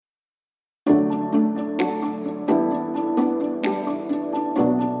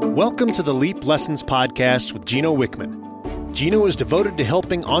Welcome to the Leap Lessons podcast with Gino Wickman. Gino is devoted to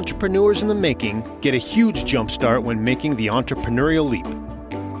helping entrepreneurs in the making get a huge jumpstart when making the entrepreneurial leap.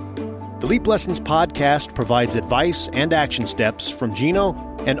 The Leap Lessons podcast provides advice and action steps from Gino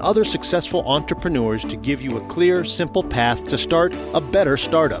and other successful entrepreneurs to give you a clear, simple path to start a better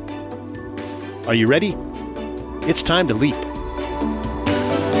startup. Are you ready? It's time to leap.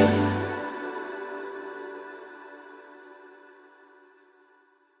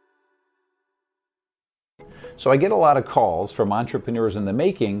 So I get a lot of calls from entrepreneurs in the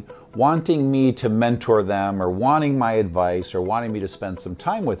making wanting me to mentor them or wanting my advice or wanting me to spend some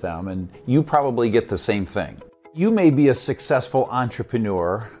time with them, and you probably get the same thing. You may be a successful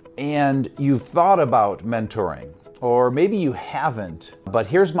entrepreneur and you've thought about mentoring, or maybe you haven't, but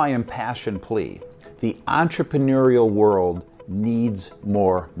here's my impassioned plea. The entrepreneurial world needs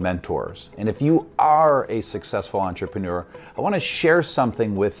more mentors. And if you are a successful entrepreneur, I want to share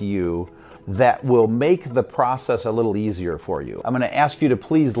something with you that will make the process a little easier for you. I'm going to ask you to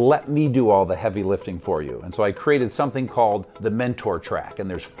please let me do all the heavy lifting for you. And so I created something called the Mentor Track. And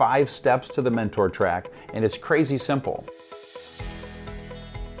there's 5 steps to the Mentor Track, and it's crazy simple.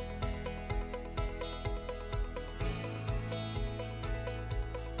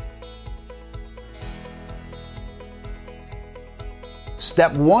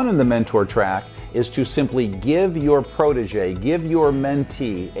 Step 1 in the Mentor Track is to simply give your protege, give your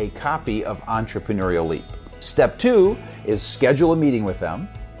mentee a copy of Entrepreneurial Leap. Step 2 is schedule a meeting with them.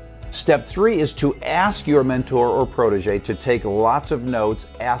 Step 3 is to ask your mentor or protege to take lots of notes,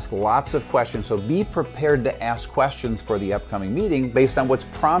 ask lots of questions. So be prepared to ask questions for the upcoming meeting based on what's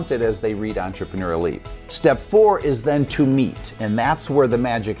prompted as they read Entrepreneurial Leap. Step 4 is then to meet, and that's where the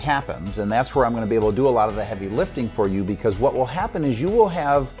magic happens. And that's where I'm going to be able to do a lot of the heavy lifting for you, because what will happen is you will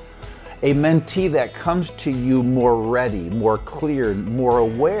have a mentee that comes to you more ready, more clear, more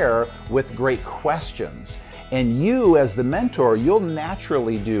aware with great questions. And you, as the mentor, you'll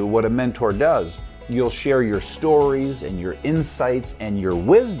naturally do what a mentor does. You'll share your stories and your insights and your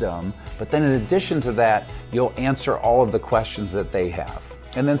wisdom, but then in addition to that, you'll answer all of the questions that they have.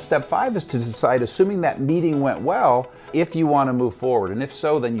 And then step 5 is to decide, assuming that meeting went well, if you want to move forward. And if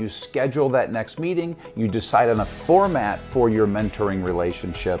so, then you schedule that next meeting, you decide on a format for your mentoring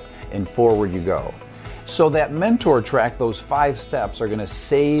relationship, and forward you go. So that Mentor Track, those 5 steps are going to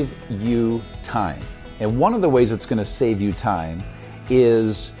save you time. And one of the ways it's going to save you time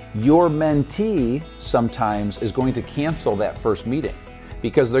is your mentee sometimes is going to cancel that first meeting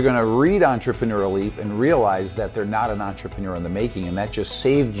because they're going to read Entrepreneurial Leap and realize that they're not an entrepreneur in the making, and that just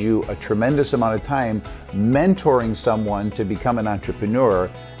saved you a tremendous amount of time mentoring someone to become an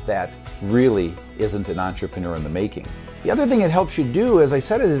entrepreneur that really isn't an entrepreneur in the making. The other thing it helps you do, as I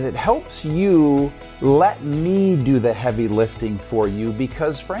said, is it helps you let me do the heavy lifting for you,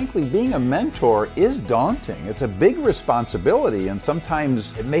 because frankly, being a mentor is daunting. It's a big responsibility, and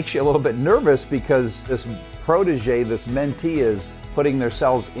sometimes it makes you a little bit nervous because this protege, this mentee, is putting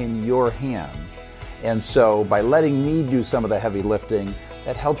themselves in your hands. And so by letting me do some of the heavy lifting,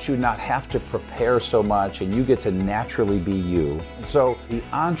 that helps you not have to prepare so much, and you get to naturally be you. So the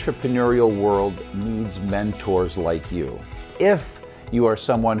entrepreneurial world needs mentors like you. If you are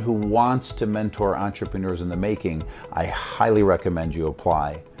someone who wants to mentor entrepreneurs in the making, I highly recommend you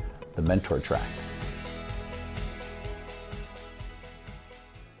apply the Mentor Track.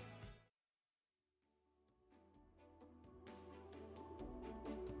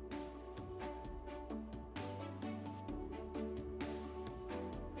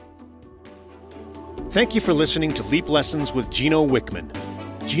 Thank you for listening to Leap Lessons with Gino Wickman.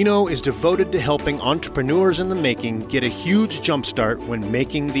 Gino is devoted to helping entrepreneurs in the making get a huge jumpstart when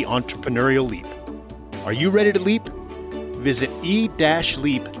making the entrepreneurial leap. Are you ready to leap? Visit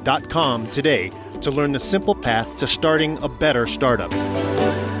e-leap.com today to learn the simple path to starting a better startup.